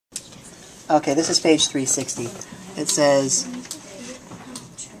Okay, this is page 360. It says,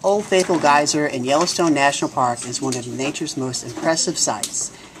 Old Faithful Geyser in Yellowstone National Park is one of nature's most impressive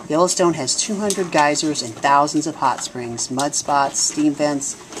sights. Yellowstone has 200 geysers and thousands of hot springs, mud spots, steam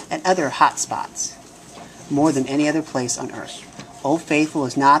vents, and other hot spots, more than any other place on Earth. Old Faithful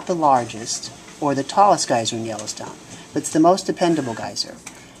is not the largest or the tallest geyser in Yellowstone, but it's the most dependable geyser.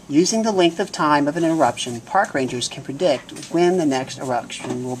 Using the length of time of an eruption, park rangers can predict when the next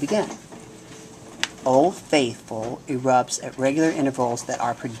eruption will begin. Old Faithful erupts at regular intervals that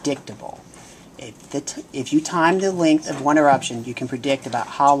are predictable. If you time the length of one eruption, you can predict about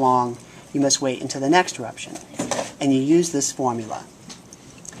how long you must wait until the next eruption. And you use this formula.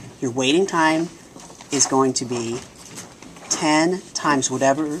 Your waiting time is going to be 10 times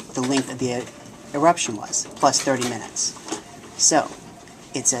whatever the length of the eruption was, plus 30 minutes. So,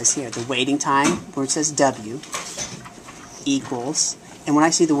 it says here, the waiting time, where it says W, equals, and when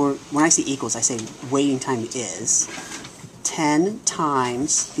I see equals, I say waiting time is 10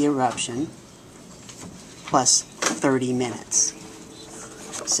 times the eruption plus 30 minutes.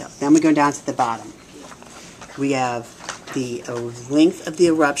 So, then we go down to the bottom. We have the length of the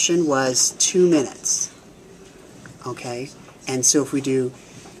eruption was 2 minutes. Okay? And so if we do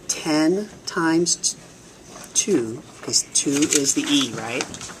 10 times 2, because 2 is the E, right?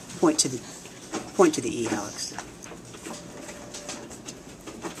 Point to the E, Alex.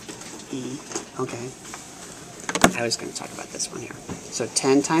 E, okay. I was going to talk about this one here. So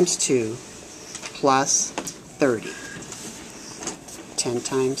 10 times 2 plus 30. 10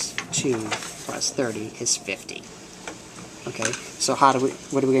 times 2 plus 30 is 50. Okay, so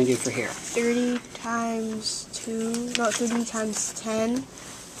what are we going to do for here? 30 times 2, no, 30 times 10.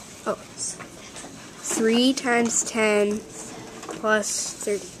 Oh, 3 times 10 plus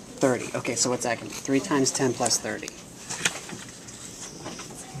 30. 30. Okay, so what's that going to be? 3 times 10 plus 30.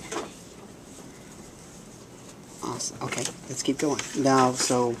 Awesome. Okay, let's keep going. Now,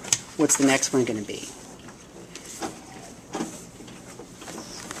 so what's the next one going to be?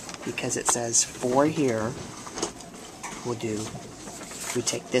 Because it says 4 here, we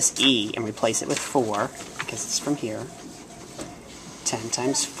take this E and replace it with 4, because it's from here. 10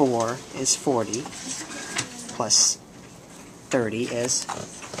 times 4 is 40, plus 30 is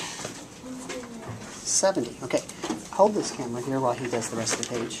 70. Okay, hold this camera here while he does the rest of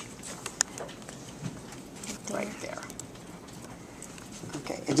the page. Right there.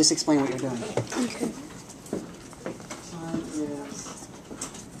 Okay, and just explain what you're doing. Okay.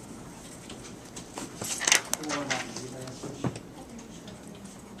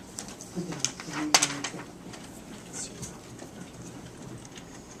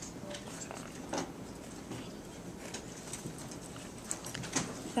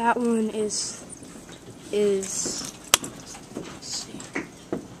 That one is let's see.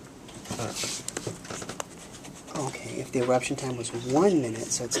 Okay, if the eruption time was 1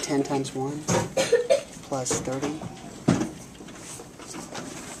 minute, so it's 10 times 1 plus 30.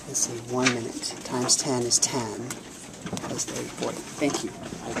 Let's see, 1 minute times 10 is 10 plus 30, 40. Thank you.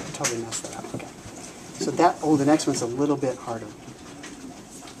 I totally messed that up. Okay. So the next one's a little bit harder.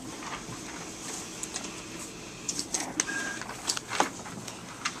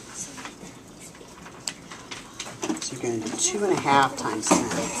 So you're going to do 2.5 times 10.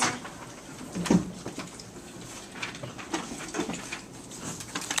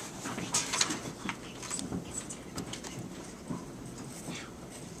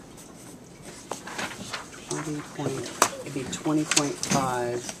 It'd be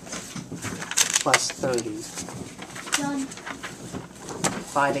 20.5 plus 30. Done.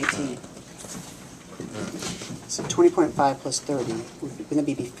 518. So 20.5 plus 30, wouldn't that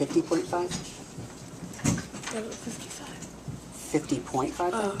be 50.5? 55.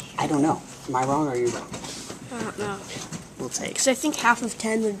 50.5? Oh. I don't know. Am I wrong or are you wrong? I don't know. We'll take. Because I think half of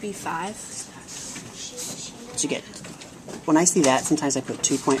 10 would be 5. So you get, when I see that, sometimes I put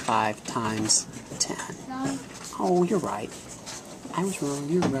 2.5 times 10. Oh, you're right. I was wrong.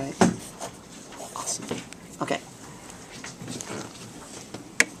 You're right. Awesome. Okay.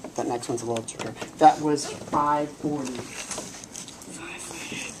 That next one's a little trickier. That was 540.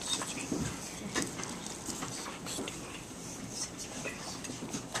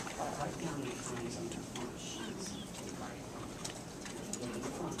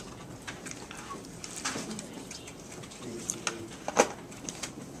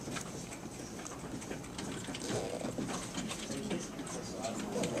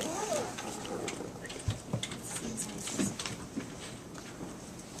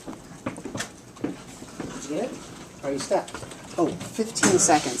 Are you stuck? Oh, 15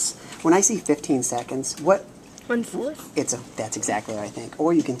 seconds. When I see 15 seconds, what 1/4? That's exactly what I think.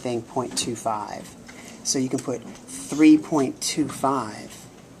 Or you can think 0.25. So you can put 3.25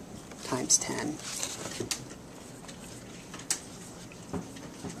 times 10.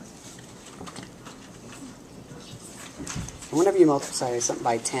 And whenever you multiply something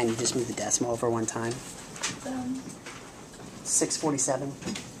by 10, you just move the decimal over one time. 647.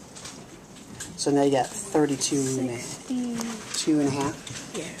 So now you got 32 and a half. 2 and a half.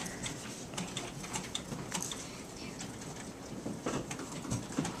 Yeah.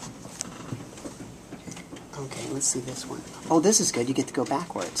 Okay, let's see this one. Oh, this is good. You get to go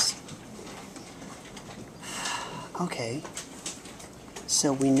backwards. Okay.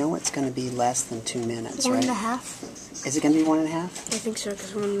 So we know it's going to be less than 2 minutes, right? 1.5? Is it going to be 1.5? I think so,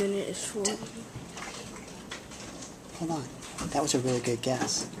 because 1 minute is 4. Hold on. That was a really good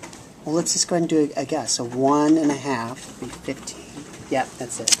guess. Well, let's just go ahead and do a guess. So 1.5 would be 15. Yep,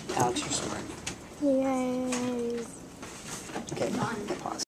 that's it. Alex, you're smart. Yay. Okay, pause.